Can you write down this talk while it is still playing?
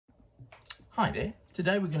Hi there,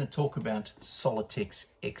 today we're going to talk about SOLITEX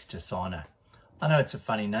EXTASANA. I know it's a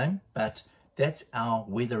funny name, but that's our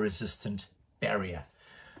weather resistant barrier.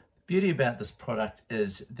 The beauty about this product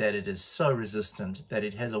is that it is so resistant that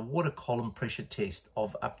it has a water column pressure test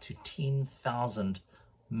of up to 10,000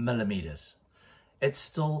 millimeters. It's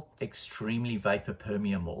still extremely vapor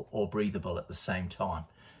permeable or breathable at the same time.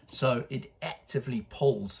 So it actively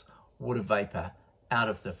pulls water vapor out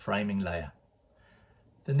of the framing layer.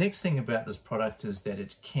 The next thing about this product is that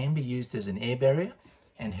it can be used as an air barrier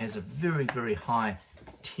and has a very, very high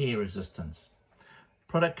tear resistance.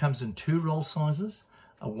 The product comes in two roll sizes,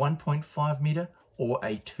 a 1.5 meter or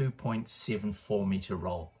a 2.74 meter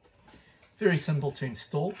roll. Very simple to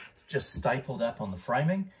install, just stapled up on the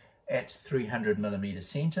framing at 300 millimeter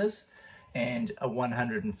centers and a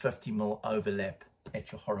 150 mil overlap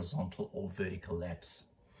at your horizontal or vertical laps.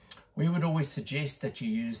 We would always suggest that you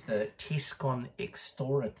use the Tescon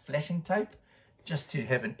X-Store flashing tape just to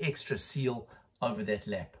have an extra seal over that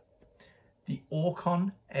lap. The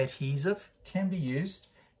Orcon adhesive can be used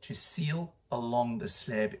to seal along the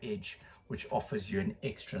slab edge, which offers you an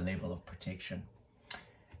extra level of protection.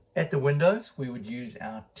 At the windows, we would use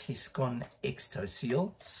our Tescon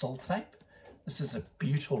X-Seal sill tape. This is a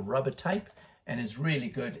butyl rubber tape and is really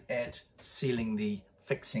good at sealing the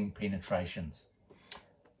fixing penetrations.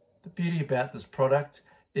 The beauty about this product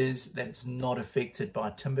is that it's not affected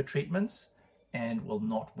by timber treatments and will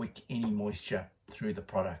not wick any moisture through the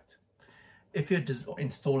product. If you're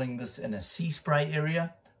installing this in a Seaspray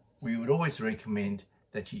area, we would always recommend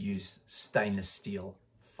that you use stainless steel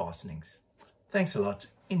fastenings. Thanks a lot.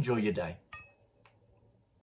 Enjoy your day.